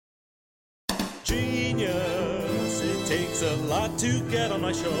takes a lot to get on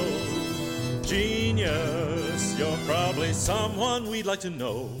my show. Genius, you're probably someone we'd like to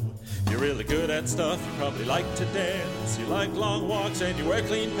know. You're really good at stuff, you probably like to dance. You like long walks and you wear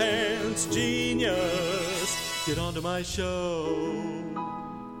clean pants. Genius, get onto my show.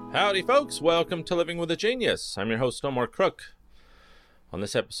 Howdy folks, welcome to Living with a Genius. I'm your host, Omar Crook. On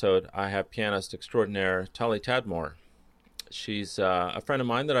this episode, I have pianist extraordinaire Tali Tadmor. She's a friend of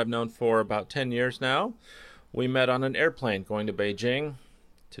mine that I've known for about 10 years now. We met on an airplane going to Beijing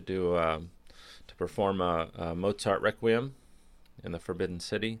to perform a Mozart Requiem in the Forbidden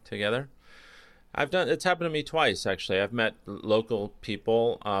City together. It's happened to me twice, actually. I've met local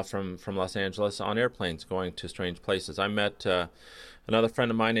people from Los Angeles on airplanes going to strange places. I met another friend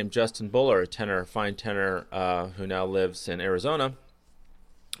of mine named Justin Buller, a fine tenor who now lives in Arizona.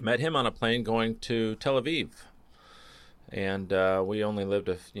 Met him on a plane going to Tel Aviv. And we only lived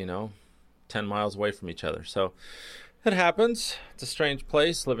 10 miles away from each other. So it happens. It's a strange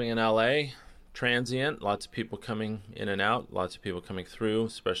place, living in LA. Transient, lots of people coming in and out, lots of people coming through,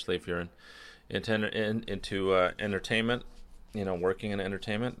 especially if you're into entertainment, working in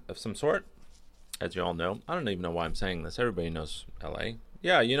entertainment of some sort. As you all know, I don't even know why I'm saying this. Everybody knows LA.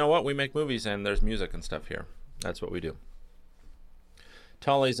 Yeah, you know what? We make movies and there's music and stuff here. That's what we do.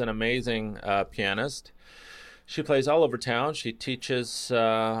 Tali's an amazing pianist. She plays all over town. She teaches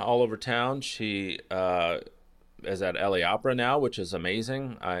all over town. She is at LA Opera now, which is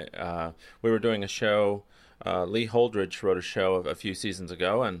amazing. We were doing a show. Lee Holdridge wrote a show a few seasons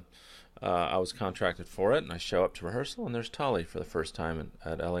ago, and I was contracted for it. And I show up to rehearsal, and there's Tali for the first time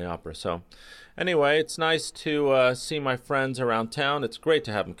at LA Opera. So, anyway, it's nice to see my friends around town. It's great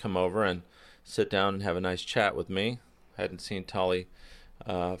to have them come over and sit down and have a nice chat with me. I hadn't seen Tali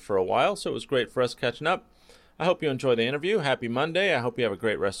for a while, so it was great for us catching up. I hope you enjoy the interview. Happy Monday. I hope you have a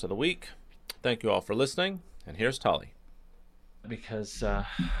great rest of the week. Thank you all for listening. And here's Tali. Because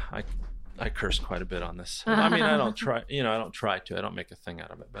I curse quite a bit on this. I mean, I don't try. I don't try to. I don't make a thing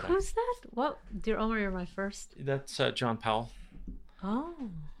out of it. But who's that? What? Dear Omar, you're my first. That's John Powell. Oh.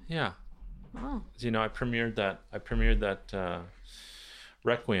 Yeah. Oh. I premiered that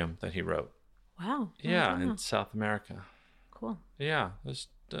Requiem that he wrote. Wow. Yeah, in South America. Cool. Yeah, just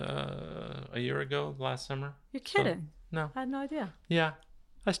a year ago, last summer. You're kidding? So, no. I had no idea. Yeah,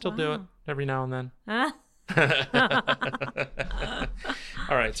 I still do it every now and then.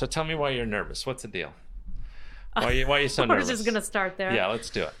 All right, so tell me why you're nervous. What's the deal? Why are you so nervous? We're just gonna start there. Yeah, let's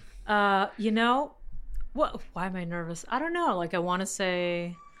do it. Why am I nervous? I don't know. I want to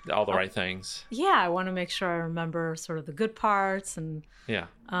say all the right things. Yeah, I want to make sure I remember sort of the good parts and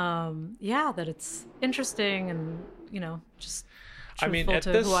that it's interesting and just truthful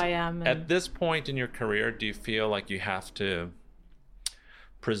to who I am. At this point in your career, do you feel like you have to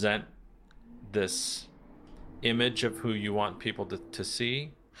present this image of who you want people to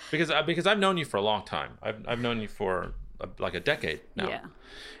see? Because I've known you for a long time. I've known you for like a decade now. Yeah.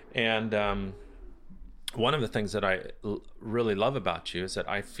 And one of the things that I really love about you is that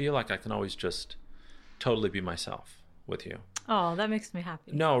I feel like I can always just totally be myself with you. Oh, that makes me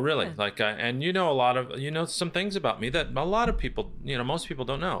happy. No, really. Yeah. And some things about me that a lot of people, most people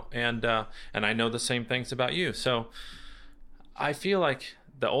don't know. And I know the same things about you. So I feel like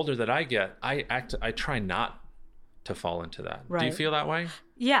the older that I get, I try not to fall into that. Right. Do you feel that way?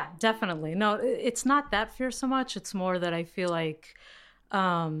 Yeah, definitely. No, it's not that fear so much. It's more that I feel like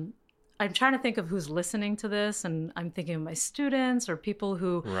I'm trying to think of who's listening to this, and I'm thinking of my students or people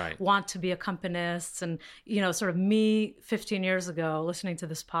who want to be accompanists, and sort of me 15 years ago listening to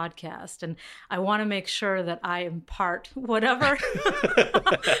this podcast, and I want to make sure that I impart whatever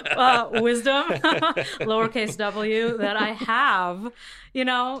wisdom, lowercase w, that I have. You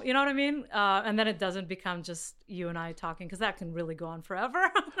know what I mean? And then it doesn't become just you and I talking, because that can really go on forever.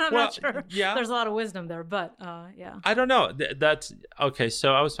 I'm not sure. Yeah, there's a lot of wisdom there, but yeah. I don't know. That's okay.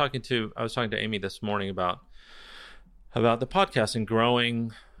 So I was talking to Amy this morning about the podcast and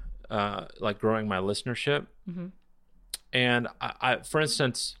growing my listenership. Mm-hmm. And I, for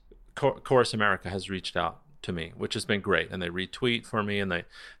instance, Chorus America has reached out to me, which has been great, and they retweet for me, and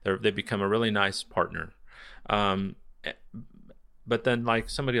they become a really nice partner. But then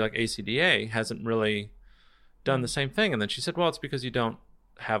somebody like ACDA hasn't really done the same thing. And then she said, well, it's because you don't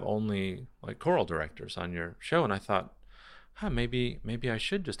have only choral directors on your show. And I thought, maybe I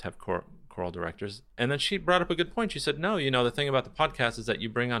should just have choral directors. And then she brought up a good point. She said, no, the thing about the podcast is that you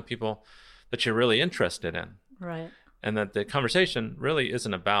bring on people that you're really interested in. Right. And that the conversation really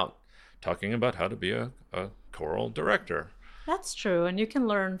isn't about talking about how to be a choral director. That's true. And you can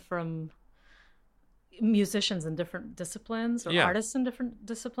learn from musicians in different disciplines or artists in different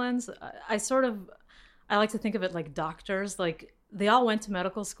disciplines. I I like to think of it like doctors. Like they all went to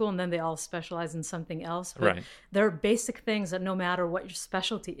medical school and then they all specialize in something else. But there are basic things that no matter what your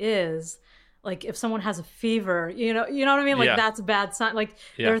specialty is, like if someone has a fever, you know what I mean? Like that's a bad sign. Like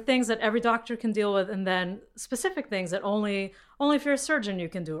there are things that every doctor can deal with, and then specific things that only if you're a surgeon you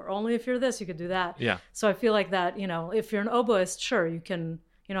can do, or only if you're this, you could do that. Yeah. So I feel like that, if you're an oboist, sure, you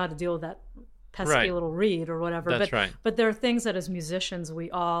know how to deal with that pesky little reed or whatever. That's right. But there are things that as musicians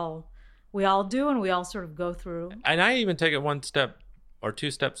we all do, and we all sort of go through. And I even take it one step or two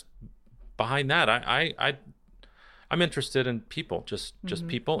steps behind that. I'm interested in people, just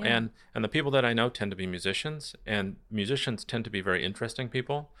people, and the people that I know tend to be musicians, and musicians tend to be very interesting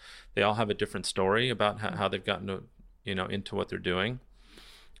people. They all have a different story about how they've gotten to, into what they're doing.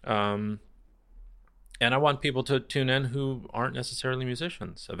 And I want people to tune in who aren't necessarily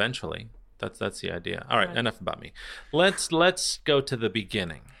musicians eventually. That's the idea. All right, enough about me. Let's go to the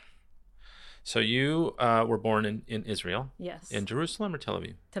beginning. So you were born in Israel. Yes. In Jerusalem or Tel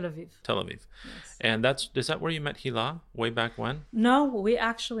Aviv? Tel Aviv. Tel Aviv. Yes. And is that where you met Hila way back when? No, we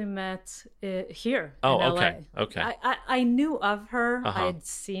actually met here in LA. Okay. I knew of her. I had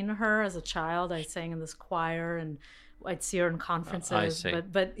seen her as a child. I sang in this choir, and I'd see her in conferences. I see.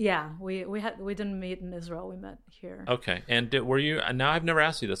 But yeah, we didn't meet in Israel. We met here. Okay. And were you? Now I've never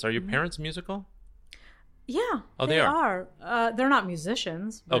asked you this. Are your parents musical? Yeah, they are. They're not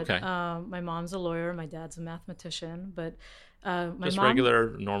musicians. But, my mom's a lawyer. My dad's a mathematician. But my mom,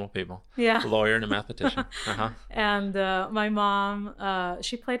 regular, normal people. Yeah. A lawyer and a mathematician. And my mom,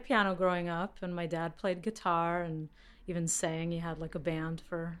 she played piano growing up, and my dad played guitar and even sang. He had like a band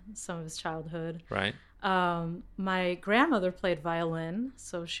for some of his childhood. Right. My grandmother played violin,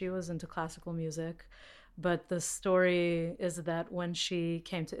 so she was into classical music. But the story is that when she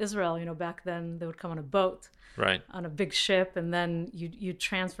came to Israel, back then they would come on a boat, right, on a big ship, and then you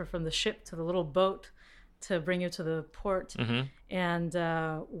transfer from the ship to the little boat to bring you to the port. Mm-hmm. And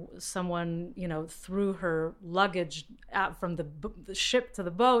someone, threw her luggage out from the ship to the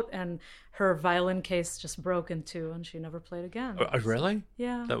boat, and her violin case just broke in two, and she never played again. Really?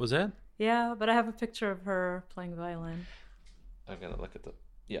 Yeah. That was it? Yeah, but I have a picture of her playing violin. I gotta look at the.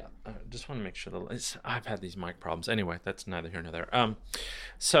 Yeah, I just want to make sure I've had these mic problems. Anyway, that's neither here nor there.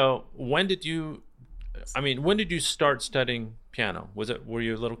 So when did you start studying piano? Were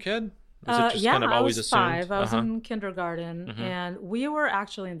you a little kid? Was it just kind of always assumed? I was 5. I was in kindergarten, and we were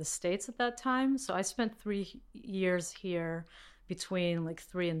actually in the States at that time. So I spent 3 years here between like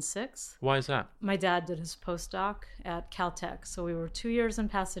 3 and 6. Why is that? My dad did his postdoc at Caltech. So we were 2 years in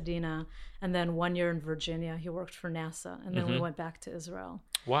Pasadena and then 1 year in Virginia. He worked for NASA, and then we went back to Israel.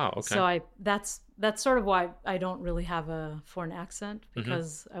 Wow. Okay. So that's sort of why I don't really have a foreign accent,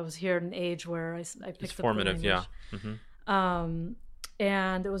 because I was here at an age where I picked it's up formative, the language. Yeah.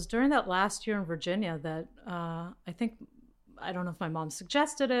 And it was during that last year in Virginia that I don't know if my mom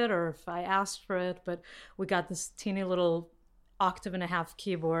suggested it or if I asked for it, but we got this teeny little 1.5-octave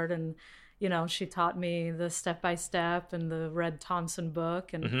keyboard, and she taught me the step-by-step and the Red Thompson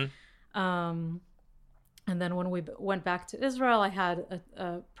book, and and then when we went back to Israel, I had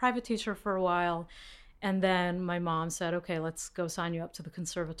a private teacher for a while. And then my mom said, okay, let's go sign you up to the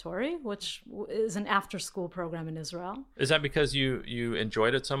conservatory, which is an after-school program in Israel. Is that because you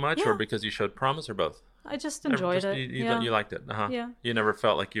enjoyed it so much, or because you showed promise, or both? I just enjoyed it. You liked it? Yeah. You never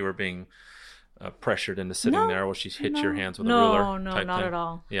felt like you were being pressured into sitting there while she hit your hands with a ruler? No, not at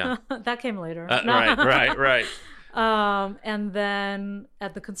all. Yeah. That came later. Right. And then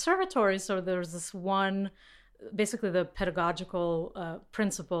at the conservatory, so there was this one, basically the pedagogical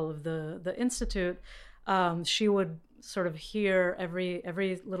principal of the institute. She would sort of hear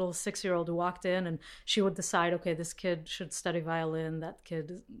every little 6-year-old who walked in, and she would decide, okay, this kid should study violin, that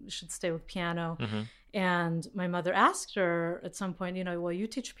kid should stay with piano. And my mother asked her at some point, well, you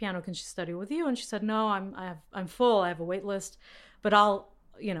teach piano, can she study with you? And she said, no, I'm full, I have a wait list, but I'll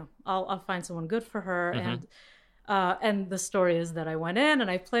find someone good for her. And the story is that I went in and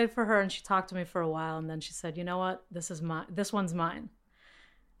I played for her, and she talked to me for a while, and then she said, you know what, this one's mine.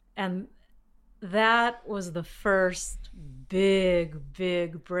 And that was the first big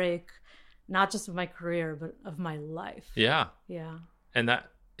break, not just of my career, but of my life. Yeah. And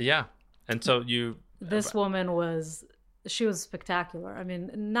so this woman she was spectacular. I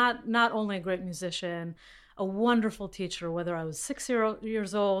mean, not only a great musician, a wonderful teacher, whether I was 6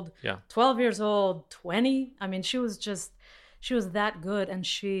 years old, 12 years old, 20. I mean, she was that good, and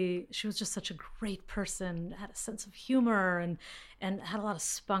she was just such a great person, had a sense of humor and had a lot of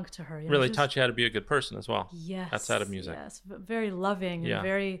spunk to her. Really taught you how to be a good person as well. Yes. Outside of music. Yes, very loving and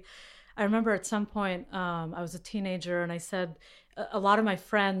very... I remember at some point, I was a teenager, and I said, a lot of my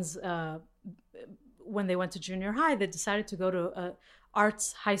friends when they went to junior high, they decided to go to a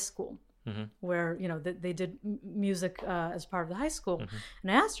arts high school. Mm-hmm. Where, you know, they did music as part of the high school. Mm-hmm.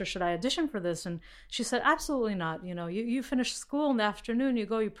 And I asked her, should I audition for this? And she said, absolutely not. You know, you finish school in the afternoon, you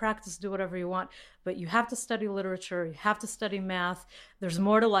go, you practice, do whatever you want, but you have to study literature, you have to study math. There's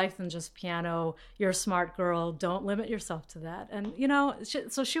more to life than just piano. You're a smart girl. Don't limit yourself to that. And, you know,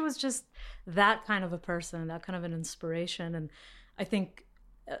 so she was just that kind of a person, that kind of an inspiration. And I think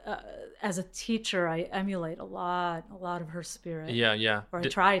as a teacher, I emulate a lot of her spirit. Yeah. Or I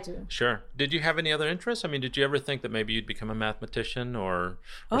try to. Sure. Did you have any other interests? I mean, did you ever think that maybe you'd become a mathematician or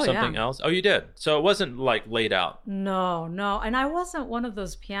something else? Oh, you did. So it wasn't like laid out. No. And I wasn't one of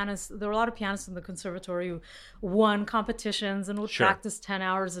those pianists. There were a lot of pianists in the conservatory who won competitions and would practice 10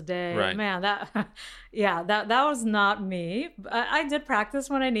 hours a day. Right. Man, that was not me. I did practice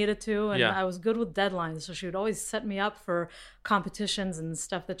when I needed to, and I was good with deadlines. So she would always set me up for competitions and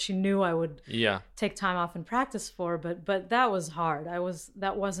stuff that she knew I would take time off and practice for. But that was hard.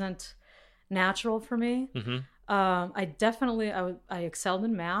 That wasn't natural for me. Mm-hmm. I excelled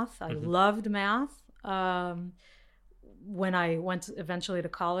in math. I loved math. When I went eventually to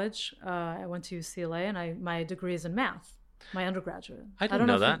college, I went to UCLA, and my degree is in math. My undergraduate. I didn't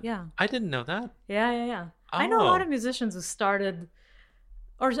know that. I didn't know that. Yeah. Oh. I know a lot of musicians who started,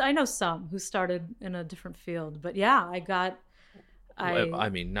 or I know some who started in a different field. But yeah, I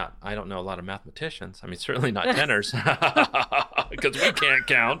don't know a lot of mathematicians. I mean, certainly not tenors, because we can't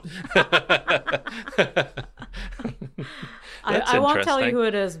count. I won't tell you who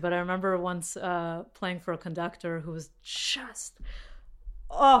it is, but I remember once playing for a conductor who was just,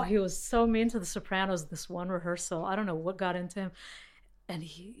 he was so mean to the sopranos this one rehearsal. I don't know what got into him. And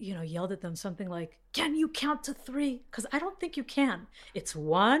he, yelled at them something like, "Can you count to 3? Because I don't think you can. It's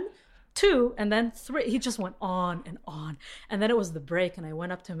 1, 2, and then 3." He just went on and on. And then it was the break, and I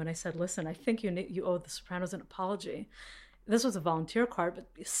went up to him and I said, "Listen, I think you owe the sopranos an apology." This was a volunteer choir, but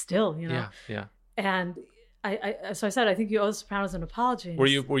still, Yeah. And so I said, "I think you owe the sopranos an apology." And were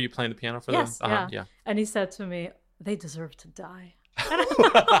you playing the piano for them? Yes, yeah. And he said to me, "They deserve to die."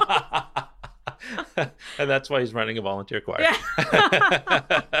 And that's why he's running a volunteer choir. Yeah.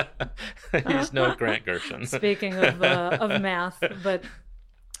 He's no Grant Gershon. Speaking of math, but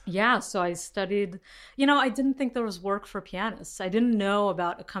yeah, so I studied. I didn't think there was work for pianists. I didn't know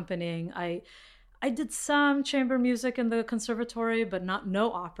about accompanying. I did some chamber music in the conservatory, but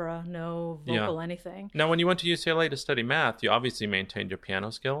no opera, no vocal anything. Now, when you went to UCLA to study math, you obviously maintained your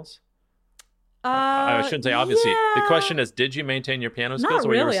piano skills. I shouldn't say obviously. Yeah. The question is, did you maintain your piano skills?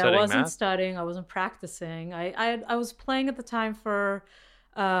 Not really. Or you were studying I wasn't math? studying. I wasn't practicing. I was playing at the time for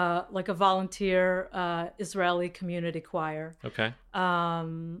like a volunteer Israeli community choir. Okay.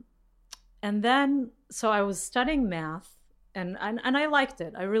 And then so I was studying math, and I liked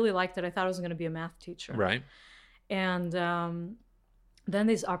it. I really liked it. I thought I was going to be a math teacher. Right. And then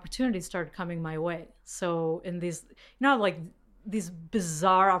these opportunities started coming my way. So in these, like these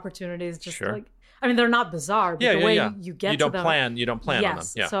bizarre opportunities, just like, I mean, they're not bizarre, but the way you get to them. You don't plan on them.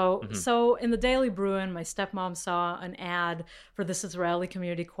 Yeah. So in the Daily Bruin, my stepmom saw an ad for this Israeli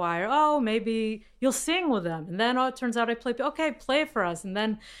community choir. Oh, maybe you'll sing with them. And then it turns out I played, play for us. And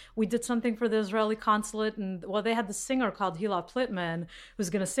then we did something for the Israeli consulate. And they had this singer called Hila Plitman who's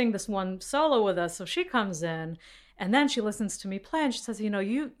going to sing this one solo with us. So she comes in. And then she listens to me play, and she says,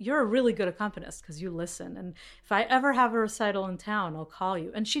 you're a really good accompanist because you listen. And if I ever have a recital in town, I'll call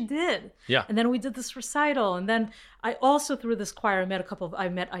you. And she did. Yeah. And then we did this recital. And then I also, through this choir, I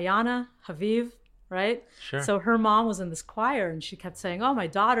met Ayana Haviv, right? Sure. So her mom was in this choir, and she kept saying, my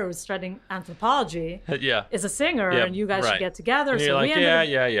daughter was studying anthropology. Is a singer, and you guys should get together. And so you're like,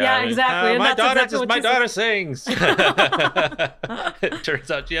 Yeah, exactly. My daughter sings. It turns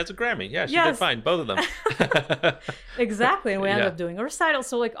out she has a Grammy. Yeah, she did fine, both of them. Exactly. And we ended up doing a recital.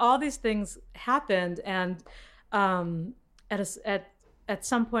 So like all these things happened. And at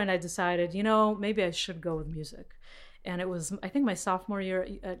some point I decided, maybe I should go with music. And it was, I think, my sophomore year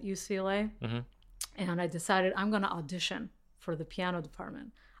at UCLA. Mm-hmm. And I decided I'm going to audition for the piano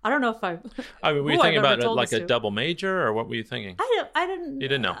department. I don't know if were you thinking about it like a double major, or what were you thinking? I didn't. You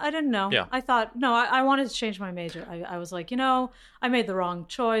didn't know? I didn't know. Yeah. I thought, I wanted to change my major. I was like, I made the wrong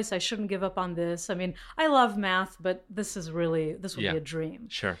choice. I shouldn't give up on this. I mean, I love math, but this would be a dream.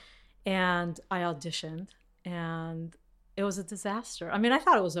 Sure. And I auditioned, and it was a disaster. I mean, I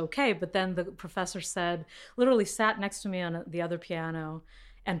thought it was okay, but then the professor literally sat next to me on the other piano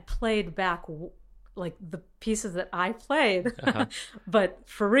and played back like the pieces that I played, but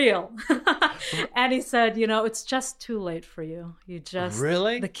for real. And he said, it's just too late for you. You just,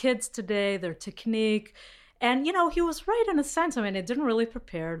 really? The kids today, their technique, And, you know, he was right in a sense. I mean, it didn't really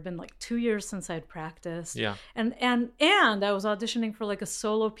prepare. It'd been like 2 years since I'd practiced. Yeah. And I was auditioning for like a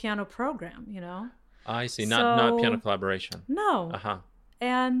solo piano program, you know? I see. Not piano collaboration. No. Uh-huh.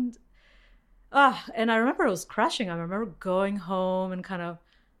 And I remember it was crushing. I remember going home and kind of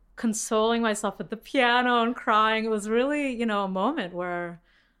consoling myself at the piano and crying. It was really, you know, a moment where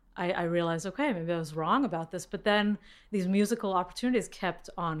I realized, okay, maybe I was wrong about this. But then these musical opportunities kept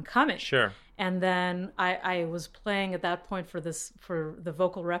on coming. Sure. And then I was playing at that point for the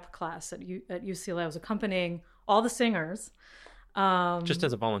vocal rep class at UCLA. I was accompanying all the singers. Just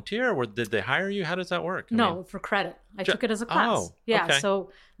as a volunteer, or did they hire you? How does that work? No, for credit. I took it as a class. Oh, yeah. okay.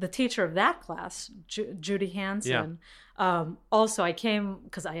 So the teacher of that class, Judy Hansen, also I came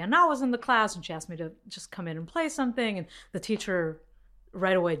because Ayana was in the class and she asked me to just come in and play something. And the teacher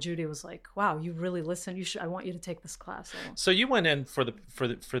right away, Judy was like, "Wow, you really listen. I want you to take this class." So you went in for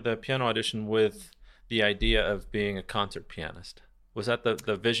the piano audition with the idea of being a concert pianist. Was that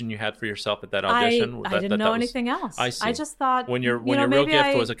the vision you had for yourself at that audition? I didn't know anything else. I see. I just thought when your real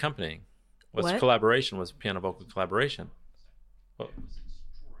gift was accompanying, collaboration, was piano vocal collaboration.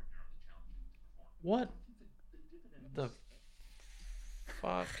 What the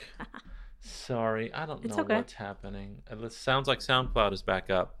fuck? Sorry, I don't know what's happening. It sounds like SoundCloud is back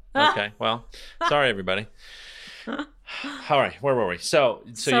up. Okay, well, sorry everybody. All right, where were we? So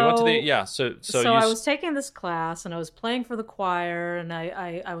you went to the So I was taking this class and I was playing for the choir and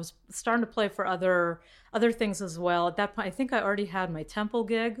I was starting to play for other things as well. At that point, I think I already had my Temple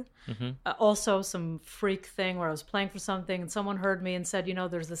gig. Mm-hmm. Also some freak thing where I was playing for something and someone heard me and said, you know,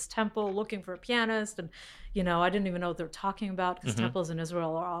 there's this Temple looking for a pianist, and you know, I didn't even know what they were talking about because temples in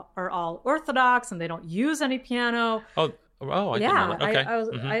Israel are all Orthodox and they don't use any piano. I didn't know that. Okay.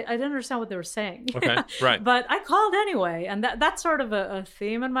 I didn't understand what they were saying. Okay, right. But I called anyway, and that's sort of a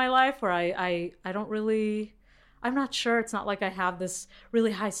theme in my life where I don't really, I'm not sure. It's not like I have this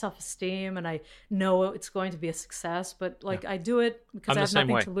really high self-esteem and I know it's going to be a success, but like I do it because I have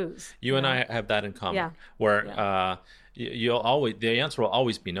nothing to lose. You and I have that in common, where you'll always, the answer will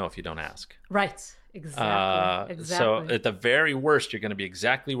always be no if you don't ask. Right. Exactly. So at the very worst, you're going to be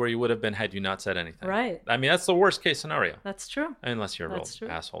exactly where you would have been had you not said anything. Right. I mean, that's the worst case scenario. That's true. Unless you're a real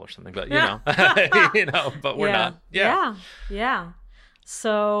asshole or something, but you know, but we're not. Yeah.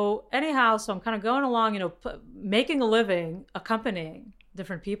 So anyhow, I'm kind of going along, you know, making a living, accompanying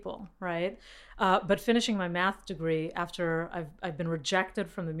different people, right? But finishing my math degree after I've been rejected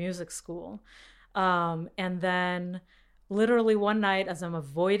from the music school, and then. Literally one night, as I'm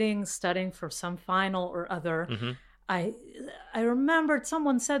avoiding studying for some final or other, I remembered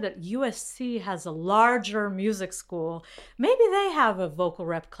someone said that USC has a larger music school. Maybe they have a vocal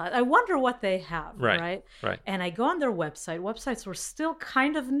rep class. I wonder what they have, right? And I go on their website. Websites were still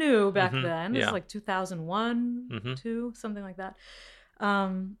kind of new back then. It was like 2001, 2, something like that.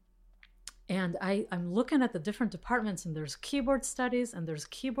 And I'm looking at the different departments, and there's keyboard studies and there's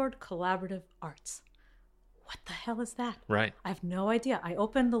keyboard collaborative arts. What the hell is that? Right. I have no idea. I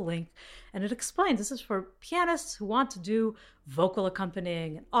opened the link and it explains this is for pianists who want to do vocal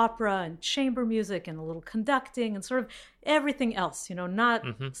accompanying and opera and chamber music and a little conducting and sort of everything else, you know, not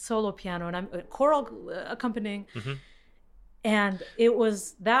solo piano, and I'm choral accompanying. And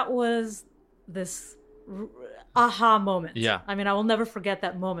that was this aha moment. Yeah. I mean, I will never forget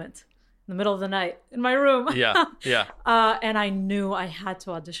that moment. In the middle of the night in my room. Yeah. And I knew I had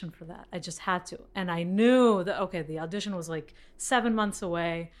to audition for that. I just had to. And I knew that, okay, the audition was like 7 months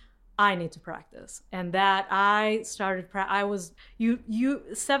away. I need to practice. And that I started, I was,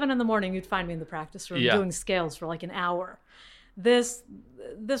 7 a.m, you'd find me in the practice room doing scales for like an hour. This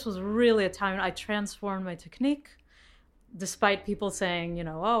was really a time I transformed my technique. Despite people saying, you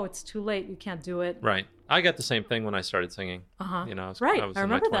know, oh, it's too late, you can't do it. Right. I got the same thing when I started singing. You know, I was remember in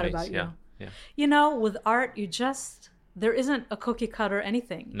my 20s. That about you. Yeah. You know, with art, there isn't a cookie cutter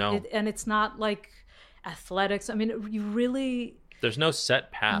anything. No. And it's not like athletics. I mean, there's no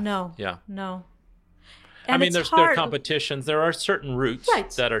set path. No. Yeah. No. And I mean, there are competitions. There are certain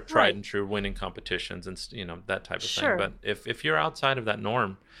routes that are tried and true, winning competitions and, you know, that type of thing. But if you're outside of that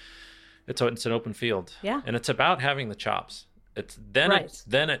norm, it's an open field. Yeah. And it's about having the chops.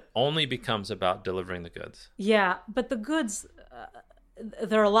 Then it only becomes about delivering the goods. Yeah, but the goods,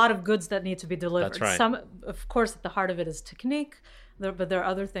 there are a lot of goods that need to be delivered. That's right. Some, of course, at the heart of it is technique, but there are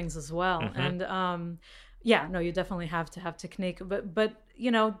other things as well. And you definitely have to have technique. But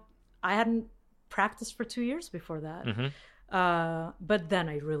you know, I hadn't practiced for 2 years before that. But then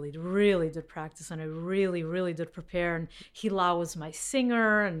I really, really did practice, and I really, really did prepare. And Hila was my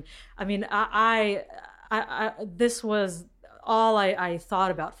singer, and I mean, this was all I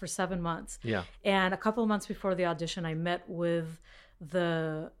thought about for 7 months. Yeah. And a couple of months before the audition, I met with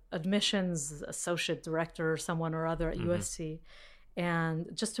the admissions associate director or someone or other at USC. And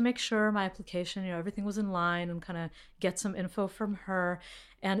just to make sure my application, everything was in line, and kind of get some info from her.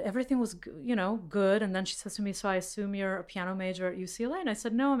 And everything was, good. And then she says to me, so I assume you're a piano major at UCLA? And I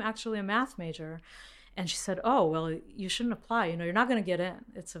said, no, I'm actually a math major. And she said, oh, well, you shouldn't apply. You're not going to get in.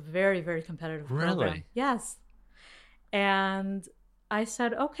 It's a very, very competitive program. Really? Yes. And I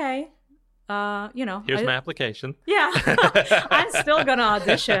said, okay. Here's my application. Yeah, I'm still gonna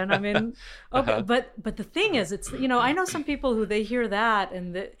audition. I mean, okay, but the thing is, it's I know some people who they hear that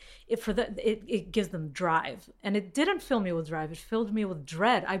and it gives them drive, and it didn't fill me with drive. It filled me with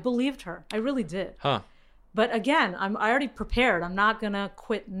dread. I believed her. I really did. But again, I already prepared. I'm not gonna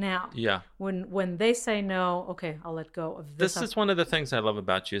quit now. Yeah. When they say no, okay, I'll let go of this. This is one of the things I love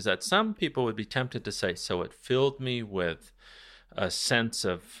about you, is that some people would be tempted to say, so it filled me with a sense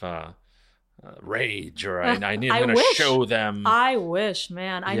of rage, or I'm going to show them. I wish,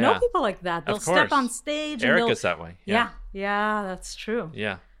 man. I know people like that. They'll step on stage. Erica's that way. Yeah, that's true.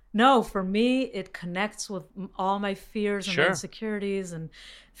 Yeah. No, for me, it connects with all my fears and insecurities and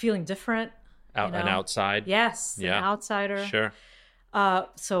feeling different. An outside. Yes, an outsider. Sure.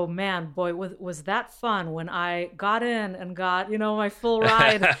 So man, boy, was that fun when I got in and got, my full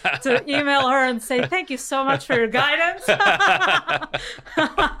ride to email her and say, thank you so much for your guidance.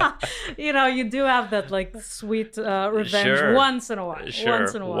 You do have that like sweet revenge once in a while. Sure.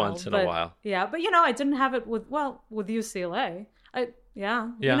 Once in a while. Yeah. But I didn't have it with UCLA.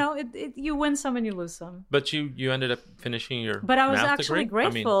 You win some and you lose some. But you ended up finishing your But I was math actually degree?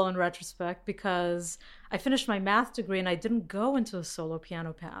 grateful in retrospect, because I finished my math degree and I didn't go into a solo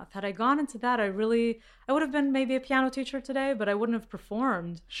piano path. Had I gone into that, I would have been maybe a piano teacher today, but I wouldn't have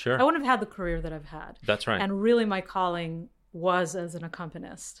performed. Sure. I wouldn't have had the career that I've had. That's right. And really my calling was as an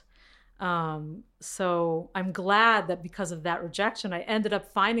accompanist. So I'm glad that because of that rejection, I ended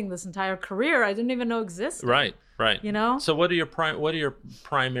up finding this entire career I didn't even know existed. Right. So what are your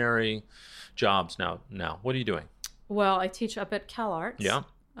primary jobs now? What are you doing? Well, I teach up at CalArts. Yeah.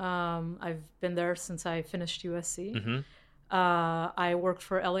 I've been there since I finished USC. Mm-hmm. I worked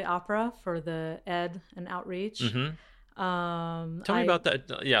for LA Opera for the ed and outreach. Mm-hmm. Tell me about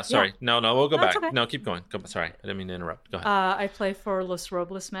that. Yeah, sorry. Yeah. No, we'll go back. Okay. No, keep going. Sorry, I didn't mean to interrupt. Go ahead. I play for Los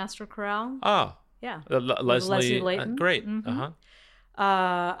Robles Master Chorale. Oh. Yeah. Leslie Layton. Great. Mm-hmm.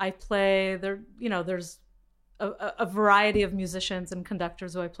 I play there. There's a variety of musicians and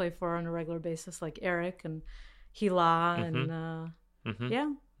conductors who I play for on a regular basis, like Eric and Hila and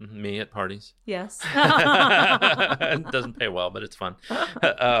yeah. Me at parties. Yes. It doesn't pay well, but it's fun.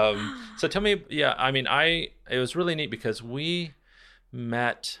 So tell me, it was really neat because we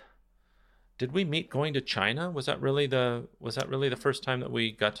met. Did we meet going to China? Was that really the first time that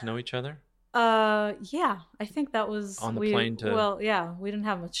we got to know each other? Yeah, I think that was on the plane to. Well, yeah, we didn't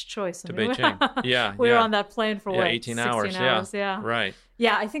have much choice. To Beijing. Yeah, we were on that plane for 18 hours. Yeah, right.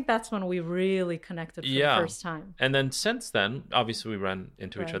 Yeah, I think that's when we really connected for the first time. And then since then, obviously, we run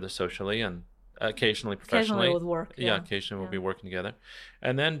into each other socially and occasionally professionally. Occasionally with work. Yeah, occasionally we'll be working together.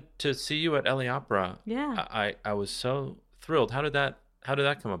 And then to see you at LA Opera, I was so thrilled. How did that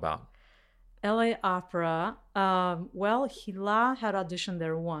come about? LA Opera. Well, Hila had auditioned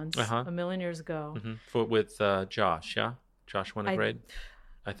there once a million years ago. Mm-hmm. With Josh, yeah? Josh Winograde,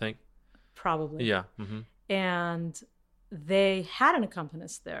 I think. Probably. Yeah. Mm-hmm. And they had an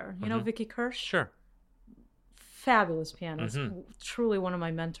accompanist there. You know Vicky Kirsch? Sure. Fabulous pianist. Truly one of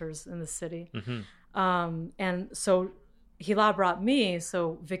my mentors in the city. And so Hila brought me,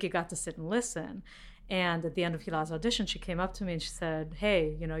 so Vicky got to sit and listen. And at the end of Hila's audition, she came up to me and she said,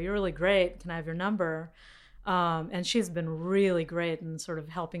 hey, you're really great. Can I have your number? And she's been really great in sort of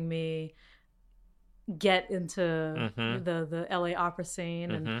helping me get into the LA opera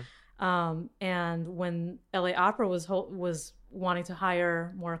scene. And when LA Opera was wanting to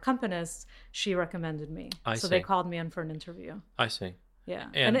hire more accompanists, she recommended me. I see. They called me in for an interview. I see. Yeah.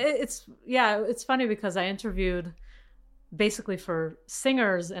 And it's funny because I interviewed basically for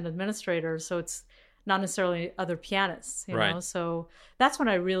singers and administrators. So it's not necessarily other pianists, you know? So that's when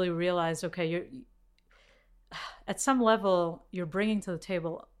I really realized, okay, you're at some level, you're bringing to the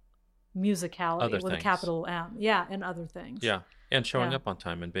table musicality with a capital M. Yeah, and other things. Yeah, and showing up on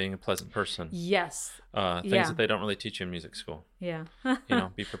time and being a pleasant person. Yes. Things that they don't really teach you in music school. Yeah.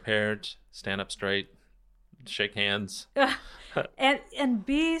 Be prepared, stand up straight, shake hands. and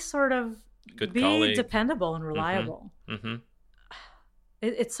be sort of good colleague. Dependable and reliable.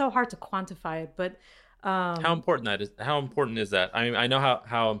 It's so hard to quantify it, but How important is that? I mean, I know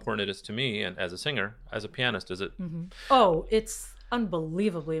how important it is to me, and as a singer, as a pianist, is it? Mm-hmm. Oh, it's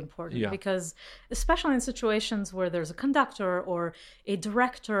unbelievably important because especially in situations where there's a conductor or a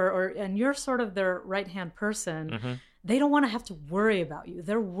director and you're sort of their right-hand person, they don't want to have to worry about you.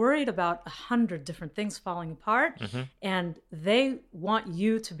 They're worried about 100 different things falling apart, and they want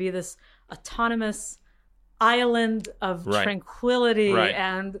you to be this autonomous island of tranquility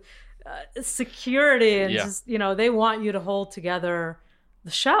and security, and just, they want you to hold together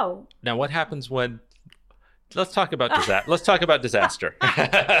the show. Now, what happens when? Let's talk about disaster. Let's talk about disaster.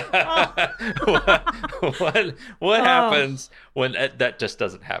 What happens when that just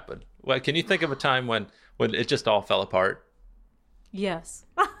doesn't happen? Well, can you think of a time when it just all fell apart? Yes.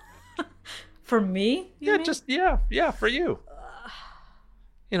 For me? Mean? For you.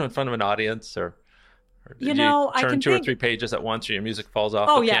 In front of an audience, or did you turn two or three pages at once, or your music falls off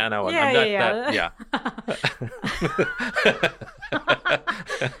the piano?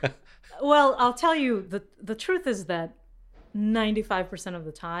 Well, I'll tell you, the truth is that 95% of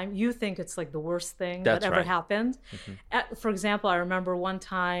the time, you think it's like the worst thing that ever happened. For example, I remember one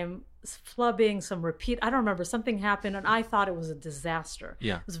time flubbing some repeat. I don't remember, something happened, and I thought it was a disaster.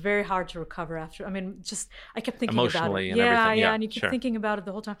 Yeah. It was very hard to recover after. I mean, I kept thinking about it. Emotionally and everything. And you keep thinking about it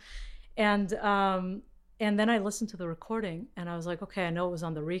the whole time. And then I listened to the recording, and I was like, okay, I know it was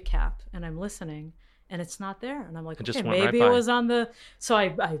on the recap, and I'm listening. And it's not there. And I'm like, okay, maybe it was on the... So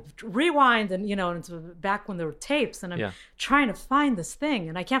I rewind and, and it's back when there were tapes, and I'm trying to find this thing,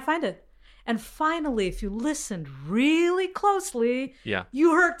 and I can't find it. And finally, if you listened really closely,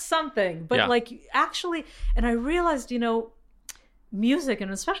 you heard something. But actually, and I realized, music,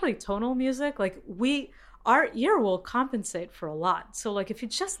 and especially tonal music, our ear will compensate for a lot. So if you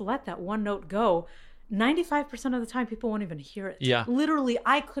just let that one note go, 95% of the time, people won't even hear it. Yeah. Literally,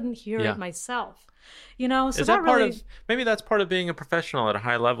 I couldn't hear it myself. So is that part of, maybe that's part of being a professional at a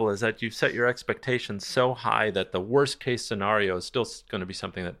high level, is that you set your expectations so high that the worst case scenario is still going to be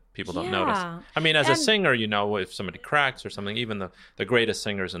something that people don't notice. I mean, as a singer, if somebody cracks or something, even the greatest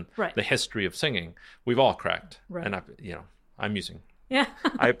singers in the history of singing, we've all cracked. Right. And I'm using... Yeah.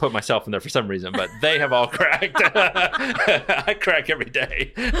 I put myself in there for some reason, but they have all cracked. I crack every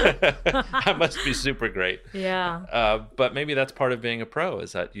day. I must be super great. Yeah. But maybe that's part of being a pro,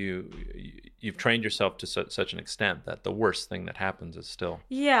 is that you've trained yourself to such an extent that the worst thing that happens is still...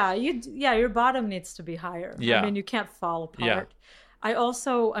 Yeah, your bottom needs to be higher. Yeah. I mean, you can't fall apart.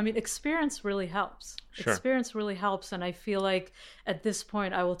 Yeah. Experience really helps. Sure. Experience really helps. And I feel like at this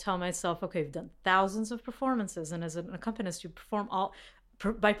point, I will tell myself, okay, I've done thousands of performances. And as an accompanist, you perform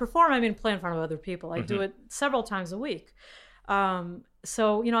by perform, I mean play in front of other people. I do it several times a week.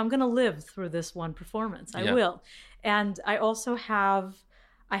 So, I'm going to live through this one performance. I will. And I also have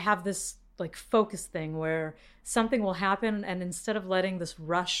this focus thing where something will happen, and instead of letting this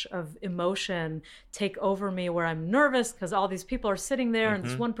rush of emotion take over me where I'm nervous because all these people are sitting there and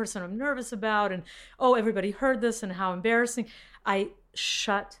this one person I'm nervous about, and everybody heard this and how embarrassing, I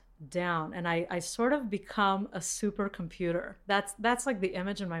shut down and I sort of become a supercomputer. That's the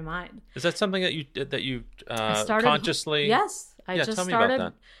image in my mind. Is that something that you consciously? Yes, I just tell me started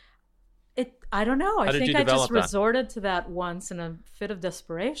about that. I don't know. I think I just resorted to that once in a fit of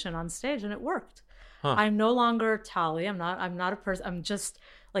desperation on stage, and it worked. Huh. I'm no longer Tali. I'm not a person. I'm just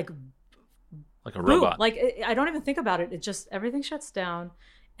like a robot. I don't even think about it. It just, everything shuts down,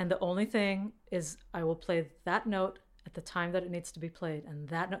 and the only thing is I will play that note at the time that it needs to be played, and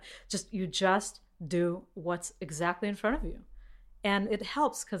that note. You just do what's exactly in front of you, and it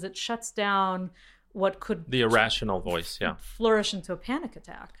helps because it shuts down what could the irrational voice, flourish into a panic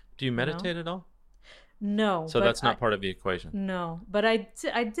attack. Do you meditate at all? No. So that's not part of the equation. No, but I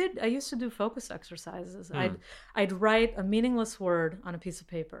used to do focus exercises. I'd write a meaningless word on a piece of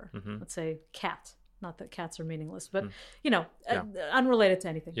paper. Let's say cat. Not that cats are meaningless, but unrelated to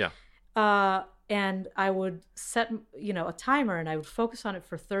anything. Yeah. And I would set a timer, and I would focus on it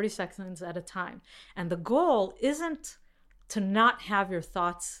for 30 seconds at a time. And the goal isn't to not have your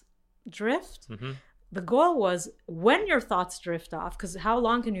thoughts drift. The goal was, when your thoughts drift off, because how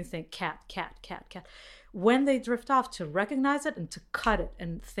long can you think cat, cat, cat, cat? When they drift off, to recognize it and to cut it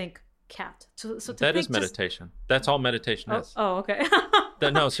and think cat. So that is meditation. That's all meditation is. Oh, okay.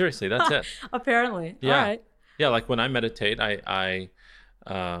 No, seriously, that's it. Apparently. Yeah. All right. Yeah, like when I meditate, I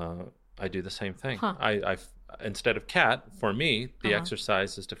do the same thing. Huh. I instead of cat, for me, the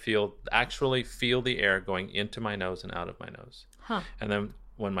exercise is to actually feel the air going into my nose and out of my nose. Huh. And then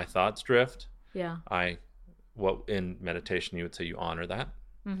when my thoughts drift, in meditation you would say you honor that,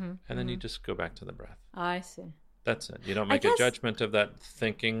 and then you just go back to the breath. I see. That's it. You don't make a judgment of that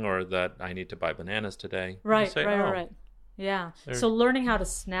thinking or that I need to buy bananas today. Right, right. Yeah. So learning how to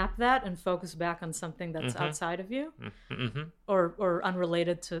snap that and focus back on something that's outside of you or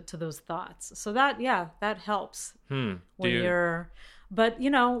unrelated to those thoughts. So that helps when but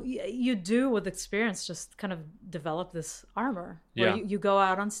you do with experience just kind of develop this armor where you go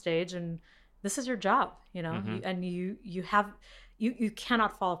out on stage and this is your job, and you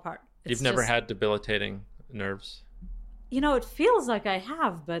cannot fall apart. You've never had debilitating nerves? It feels like I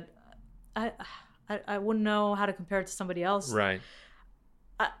have, but I wouldn't know how to compare it to somebody else. Right.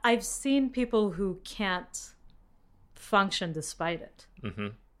 I've seen people who can't function despite it.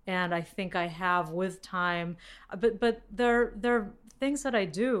 And I think I have with time. But there are things that I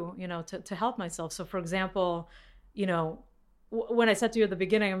do, to help myself. So, for example, when I said to you at the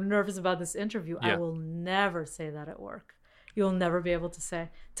beginning, I'm nervous about this interview, I will never say that at work. You'll never be able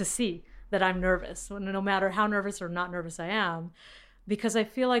to see that I'm nervous, no matter how nervous or not nervous I am. Because I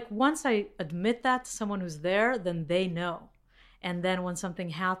feel like once I admit that to someone who's there, then they know. And then when something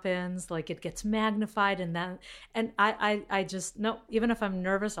happens, like it gets magnified and I just, no, even if I'm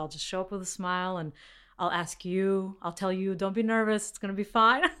nervous, I'll just show up with a smile and I'll ask you, I'll tell you, don't be nervous. It's going to be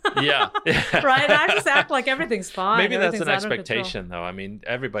fine. Yeah. Right. And I just act like everything's fine. Maybe that's an expectation though. I mean,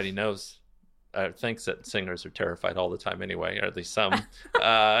 everybody knows. Thinks that singers are terrified all the time anyway, or at least some,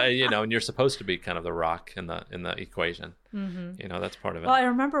 and you're supposed to be kind of the rock in the equation. That's part of it. Well, I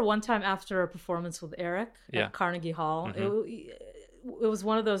remember one time after a performance with Eric at Carnegie Hall, it was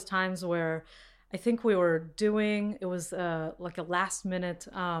one of those times where I think we were doing, it was like a last minute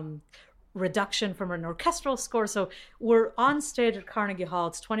reduction from an orchestral score. So we're on stage at Carnegie Hall.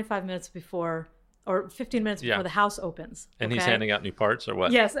 It's 25 minutes before or 15 minutes before the house opens. And he's handing out new parts or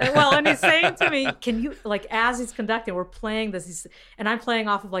what? Yes. Well, and he's saying to me, can you, like, as he's conducting, we're playing this, and I'm playing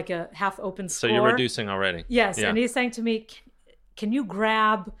off of like a half open score. So you're reducing already. Yes. Yeah. And he's saying to me, can you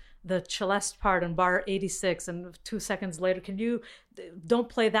grab the celeste part in bar 86? And 2 seconds later, don't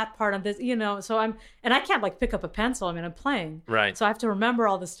play that part on this, so and I can't like pick up a pencil. I mean, I'm playing. Right. So I have to remember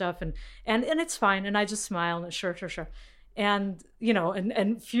all this stuff and it's fine. And I just smile and sure. And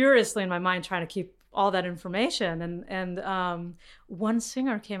and furiously in my mind trying to keep all that information, and one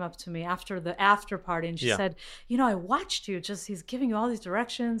singer came up to me after the after party and she said, I watched you, he's giving you all these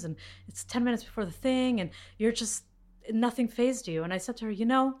directions and it's 10 minutes before the thing and you're just, nothing fazed you. And I said to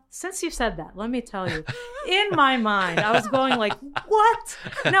her, since you said that, let me tell you, in my mind I was going like, what?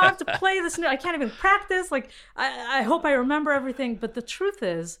 Now I have to play this, I can't even practice, like I hope I remember everything. But the truth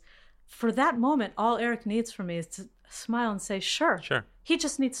is, for that moment, all Eric needs from me is to smile and say, sure. He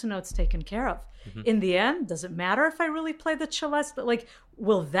just needs to know it's taken care of. In the end, does it matter if I really play the celeste? Like,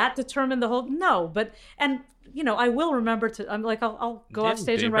 will that determine the whole? No, but, and I will remember I'm like, I'll go off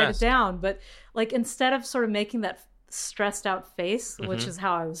stage and write it down. But like, instead of sort of making that stressed out face, which is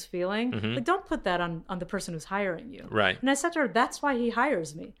how I was feeling, like, don't put that on the person who's hiring you. Right. And I said to her, that's why he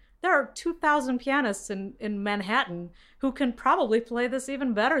hires me. There are 2,000 pianists in Manhattan who can probably play this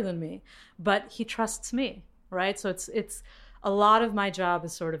even better than me, but he trusts me. Right. So it's a lot of my job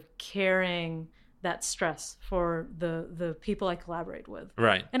is sort of carrying that stress for the people I collaborate with.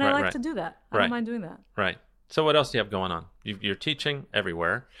 Right. And I like to do that. I don't mind doing that. Right. So what else do you have going on? You're teaching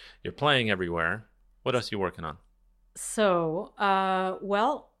everywhere. You're playing everywhere. What else are you working on? So, I've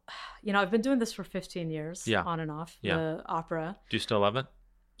been doing this for 15 years on and off, the opera. Do you still love it?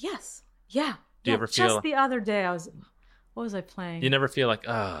 Yes. Yeah. Do you ever feel... Just the other day what was I playing? You never feel like,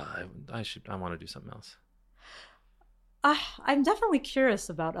 I want to do something else? I'm definitely curious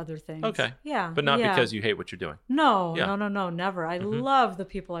about other things. Okay. Yeah. But not because you hate what you're doing. No, never. I love the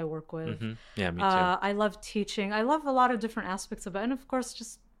people I work with. Yeah, me too. I love teaching. I love a lot of different aspects of it. And of course,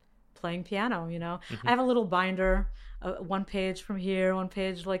 just playing piano, I have a little binder, one page from here, one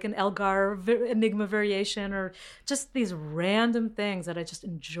page like an Elgar Enigma variation, or just these random things that I just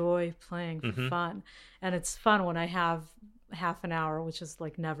enjoy playing for fun. And it's fun when I have half an hour, which is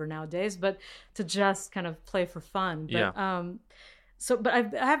like never nowadays, but to just kind of play for fun. But, but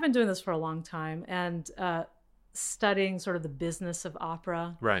I have been doing this for a long time and studying sort of the business of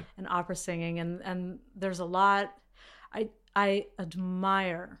opera and opera singing. And there's a lot, I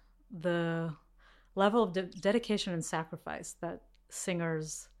admire the level of dedication and sacrifice that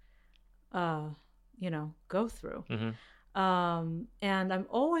singers, go through. And I'm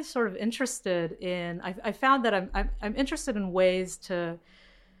always sort of interested in, I found that I'm interested in ways to,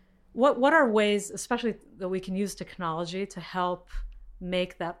 what are ways, especially that we can use technology to help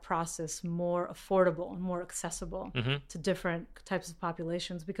make that process more affordable and more accessible to different types of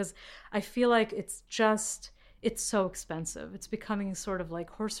populations, because I feel like it's so expensive. It's becoming sort of like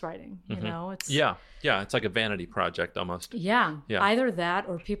horse riding, you know? It's it's like a vanity project almost. Yeah. Either that,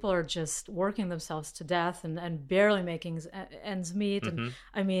 or people are just working themselves to death and barely making ends meet. And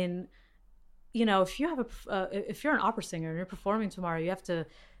I mean, you know, if you're an opera singer and you're performing tomorrow, you have to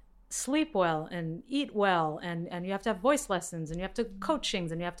sleep well and eat well, and you have to have voice lessons, and you have to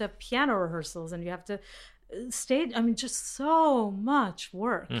coachings, and you have to have piano rehearsals, and you have to stage. I mean, just so much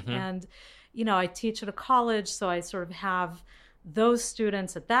work. And you know, I teach at a college, so I sort of have those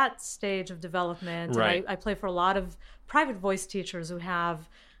students at that stage of development. Right. I play for a lot of private voice teachers who have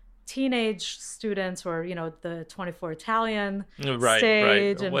teenage students, or, you know, the 24 Italian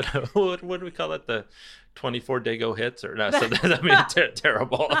stage. And what do we call it? The 24 Dago hits? Or no, so I mean,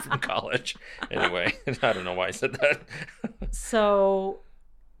 terrible from college. Anyway, I don't know why I said that. So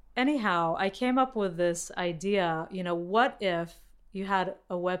anyhow, I came up with this idea, you know, what if you had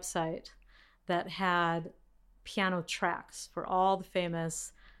a website that had piano tracks for all the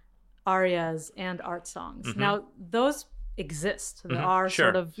famous arias and art songs. Now, those exist. There are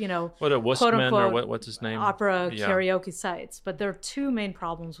sort of, you know, what a Wussman, or what's his name? Opera karaoke sites. But there are two main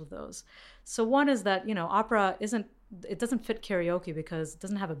problems with those. So one is that, you know, opera doesn't fit karaoke because it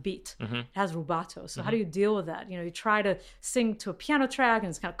doesn't have a beat. It has rubato. So how do you deal with that? You know, you try to sing to a piano track and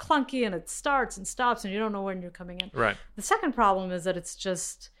it's kind of clunky and it starts and stops and you don't know when you're coming in. Right. The second problem is that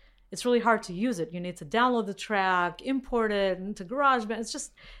it's really hard to use it. You need to download the track, import it into GarageBand.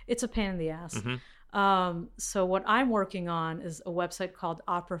 It's a pain in the ass. So what I'm working on is a website called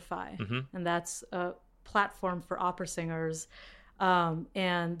Operify, and that's a platform for opera singers.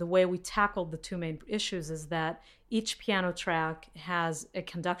 And the way we tackled the two main issues is that each piano track has a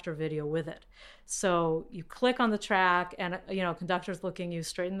conductor video with it. So you click on the track and, you know, conductor's looking you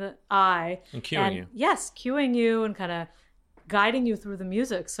straight in the eye. And cueing you. Yes, cueing you and kind of guiding you through the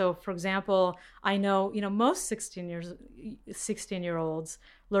music. So, for example, I know, you know, most 16-year-olds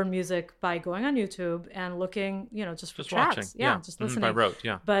learn music by going on YouTube and looking, you know, just for tracks. Watching. Just listening. By rote,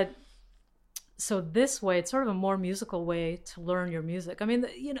 But so this way, it's sort of a more musical way to learn your music. I mean,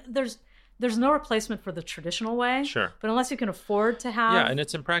 you know, there's no replacement for the traditional way. Sure. But unless you can afford to have and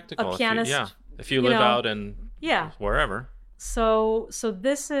it's impractical. A pianist, if you live out in wherever. So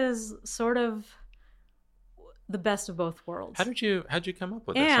this is sort of the best of both worlds. How'd you come up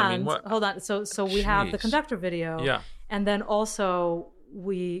with this? And I mean, hold on. So we have the conductor video. Yeah. And then also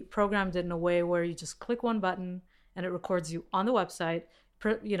we programmed it in a way where you just click one button and it records you on the website.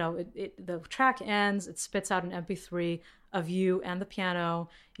 You know, the track ends, it spits out an MP3 of you and the piano.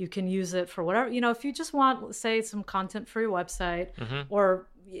 You can use it for whatever, you know, if you just want, say, some content for your website, or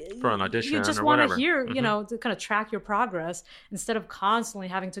for an audition, you just or want whatever. to hear, you know, to kind of track your progress instead of constantly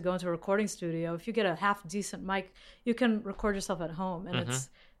having to go into a recording studio. If you get a half decent mic, you can record yourself at home, and it's,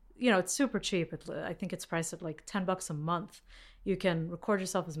 you know, it's super cheap. I think it's priced at like $10 a month. You can record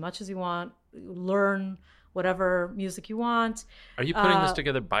yourself as much as you want, learn whatever music you want. Are you putting this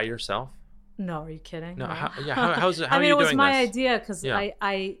together by yourself? No, are you kidding? No. How's it? How I mean, are you doing this? it was my idea because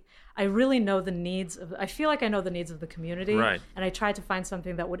I really know the needs of. I feel like I know the needs of the community, right? And I tried to find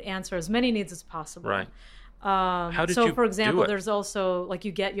something that would answer as many needs as possible, right? How did you for example, there's also like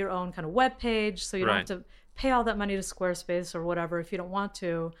you get your own kind of web page, so you don't have to pay all that money to Squarespace or whatever. If you don't want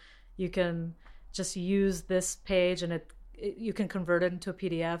to, you can just use this page, and you can convert it into a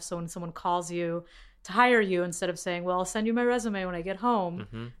PDF. So when someone calls you to hire you, instead of saying, well, I'll send you my resume when I get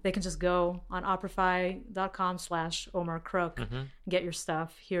home, they can just go on operify.com/Omar Crook, get your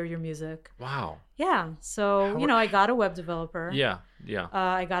stuff, hear your music. Wow. Yeah. So, you know, I got a web developer. Yeah.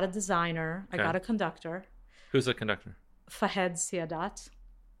 I got a designer. Okay. I got a conductor. Who's the conductor? Fahed Siadat.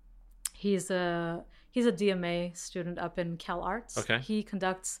 He's a DMA student up in Cal Arts. Okay. He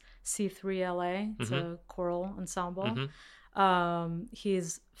conducts C3LA. It's a choral ensemble.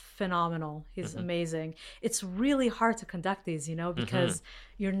 He's phenomenal. He's amazing. It's really hard to conduct these, you know, because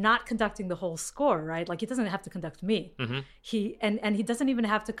you're not conducting the whole score, right? Like he doesn't have to conduct me. He doesn't even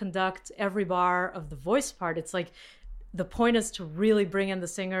have to conduct every bar of the voice part. It's like the point is to really bring in the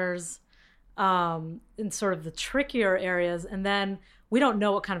singers in sort of the trickier areas, and then we don't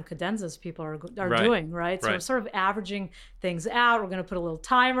know what kind of cadenzas people are doing, right? So we're sort of averaging things out. We're going to put a little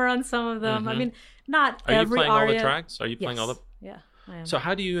timer on some of them. I mean, not every aria. Are you playing all the tracks? Are you playing all the? Yeah, I am. So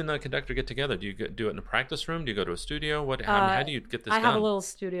how do you and the conductor get together? Do you do it in a practice room? Do you go to a studio? How do you get this done? I have a little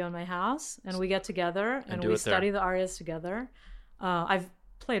studio in my house, and we get together and we study the arias together. I've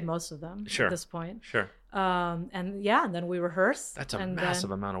played most of them at this point. Sure. And then we rehearse. That's a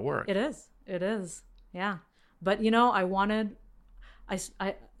massive amount of work. It is. Yeah. But you know, I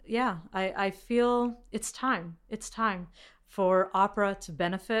feel it's time. It's time for opera to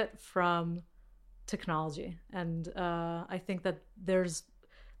benefit from technology, and I think that there's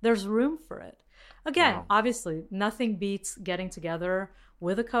room for it. Again, obviously, nothing beats getting together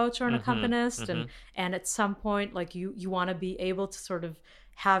with a coach or an accompanist, and at some point, like you want to be able to sort of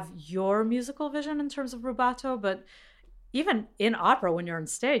have your musical vision in terms of rubato, but even in opera, when you're on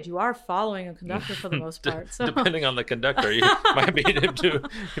stage, you are following a conductor for the most part. So depending on the conductor, you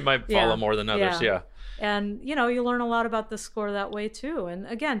might follow more than others. Yeah. And you learn a lot about the score that way too. And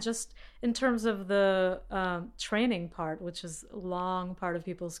again, just in terms of the training part, which is a long part of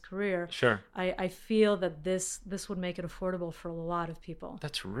people's career, sure, I feel that this would make it affordable for a lot of people.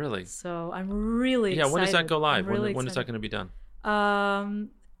 That's really. So I'm really excited. When does that go live? When is that going to be done?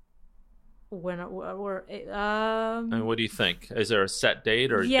 When we're and what do you think? Is there a set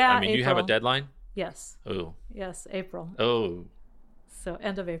date, or April. Do you have a deadline? Yes. Oh. Yes, April. Oh. So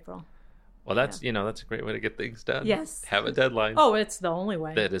end of April. Well, that's that's a great way to get things done. Yes. Have a deadline. Oh, it's the only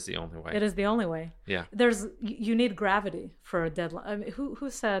way. That is the only way. It is the only way. Yeah. You need gravity for a deadline. I mean, who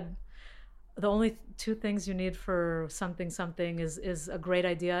said the only two things you need for something is a great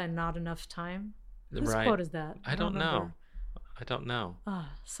idea and not enough time? Whose quote is that? I don't know. I don't know.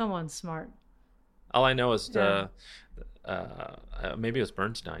 Someone smart. All I know is maybe it was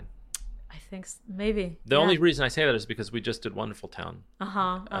Bernstein. I think maybe. The only reason I say that is because we just did Wonderful Town.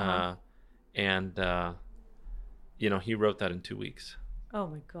 And he wrote that in 2 weeks. Oh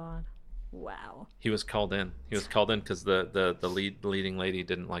my God. Wow. He was called in. He was called in because the leading lady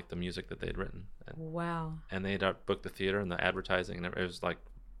didn't like the music that they'd written. Wow. And they had booked the theater and the advertising, and it was like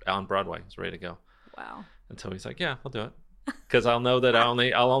on Broadway. It was ready to go. Wow. And so he's like, "Yeah, I'll do it." Because I'll know that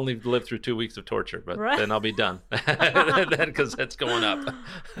I'll only live through 2 weeks of torture, but then I'll be done. Because that's going up.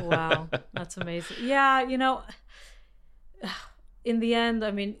 Wow, that's amazing. Yeah, in the end,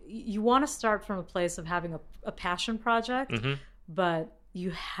 I mean, you want to start from a place of having a passion project, but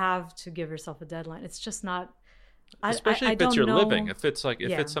you have to give yourself a deadline. It's just not. Especially if it's your living. If it's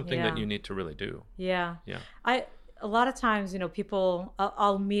it's something that you need to really do. Yeah. Yeah. A lot of times, people.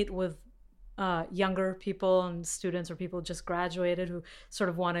 I'll meet with younger people and students or people just graduated who sort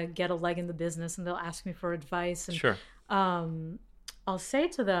of want to get a leg in the business, and they'll ask me for advice. And sure. I'll say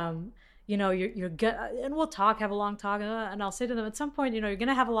to them, you're good, and we'll have a long talk, and I'll say to them at some point, you're going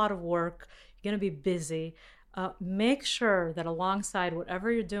to have a lot of work, you're going to be busy. Make sure that alongside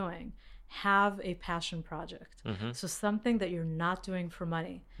whatever you're doing, have a passion project. So something that you're not doing for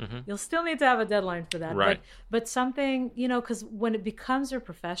money. You'll still need to have a deadline for that. Right. But something, because when it becomes your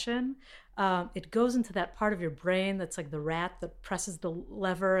profession, it goes into that part of your brain that's like the rat that presses the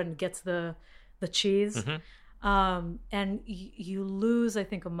lever and gets the cheese. And you lose, I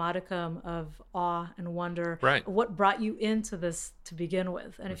think, a modicum of awe and wonder. Right. What brought you into this to begin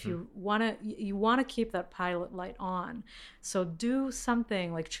with? And if you want to keep that pilot light on, so do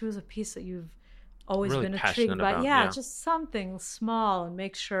something like choose a piece that you've always really been intrigued by. About, yeah, just something small, and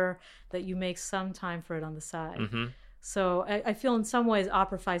make sure that you make some time for it on the side. So I feel in some ways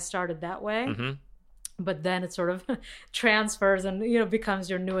Operify started that way. But then it sort of transfers and becomes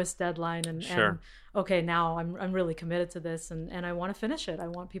your newest deadline, and okay, now I'm really committed to this, and I want to finish it. I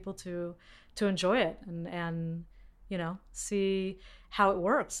want people to enjoy it and see how it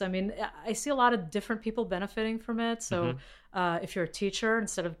works. I mean, I see a lot of different people benefiting from it. So if you're a teacher,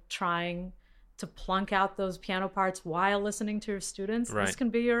 instead of trying to plunk out those piano parts while listening to your students, this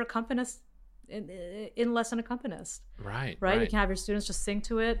can be your accompanist in lesson accompanist. Right. You can have your students just sing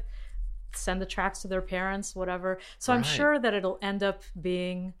to it, send the tracks to their parents, whatever. So I'm sure that it'll end up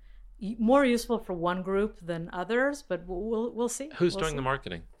being more useful for one group than others, but we'll see. Who's doing the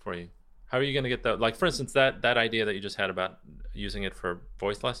marketing for you? How are you going to get that? Like, for instance, that idea that you just had about using it for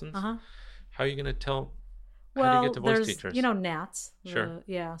voice lessons. How are you going to tell? How do you get to voice teachers? NATS. Sure.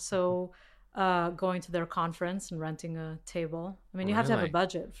 So going to their conference and renting a table. I mean, you have to have a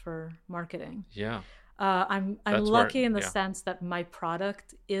budget for marketing. Yeah. I'm lucky in the sense that my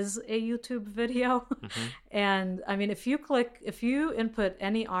product is a YouTube video. And I mean, if you input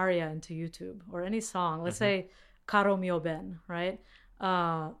any aria into YouTube or any song, let's say Caro Mio Ben, right?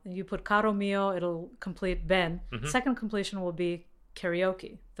 You put Caro Mio, it'll complete Ben. Second completion will be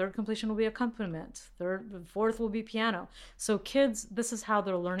karaoke. Third completion will be accompaniment. Fourth will be piano. So kids, this is how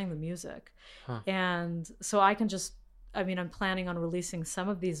they're learning the music. And so I'm planning on releasing some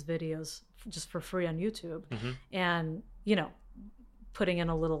of these videos just for free on YouTube, and putting in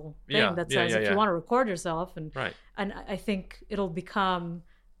a little thing that says if you want to record yourself, and I think it'll become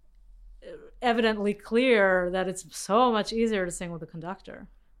evidently clear that it's so much easier to sing with a conductor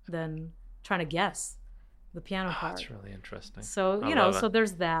than trying to guess the piano part. That's really interesting. So so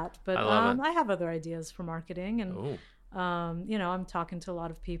there's that, but I have other ideas for marketing, and I'm talking to a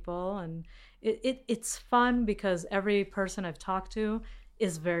lot of people, and it's fun because every person I've talked to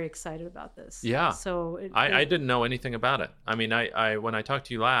is very excited about this. Yeah. So I didn't know anything about it. I mean, I when I talked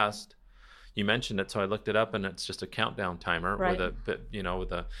to you last, you mentioned it, so I looked it up, and it's just a countdown timer with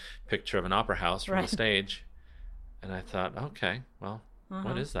a picture of an opera house from the stage, and I thought, okay, well,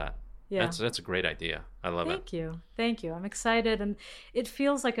 what is that? Yeah, that's a great idea. I love it. Thank you. I'm excited, and it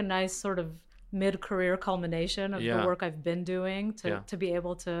feels like a nice sort of mid-career culmination of the work I've been doing to be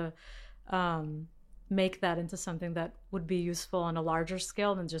able to make that into something that would be useful on a larger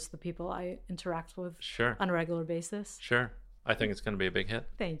scale than just the people I interact with on a regular basis. Sure. I think it's going to be a big hit.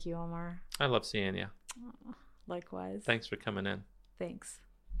 Thank you, Omar. I love seeing you. Likewise. Thanks for coming in. Thanks.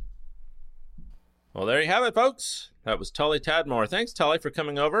 Well, there you have it, folks. That was Tully Tadmore. Thanks, Tully, for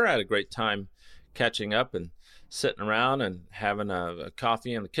coming over. I had a great time catching up and sitting around and having a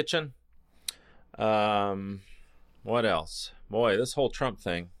coffee in the kitchen. What else? Boy, this whole Trump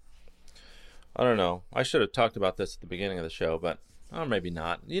thing. I don't know. I should have talked about this at the beginning of the show, but maybe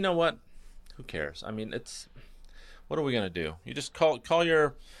not. You know what? Who cares? I mean, what are we going to do? You just call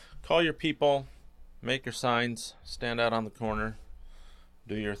your people, make your signs, stand out on the corner,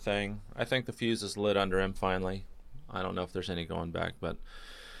 do your thing. I think the fuse is lit under him finally. I don't know if there's any going back, but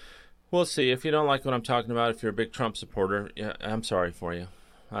we'll see. If you don't like what I'm talking about, if you're a big Trump supporter, I'm sorry for you.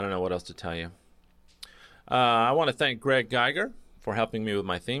 I don't know what else to tell you. I want to thank Greg Geiger for helping me with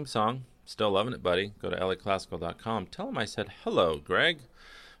my theme song. Still loving it, buddy. Go to laclassical.com. Tell him I said hello, Greg,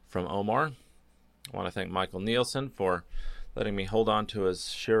 from Omar. I want to thank Michael Nielsen for letting me hold on to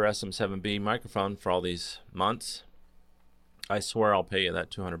his Shure SM7B microphone for all these months. I swear I'll pay you that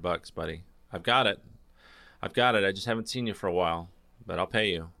 $200, buddy. I've got it. I just haven't seen you for a while, but I'll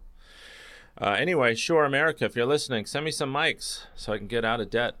pay you. Anyway, Shure America, if you're listening, send me some mics so I can get out of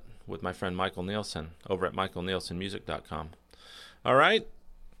debt with my friend Michael Nielsen over at michaelnielsenmusic.com. All right.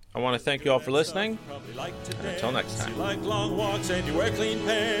 I want to thank you all for listening. And until next time. You like long walks and you wear clean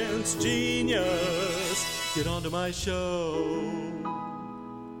pants. Genius. Get onto my show.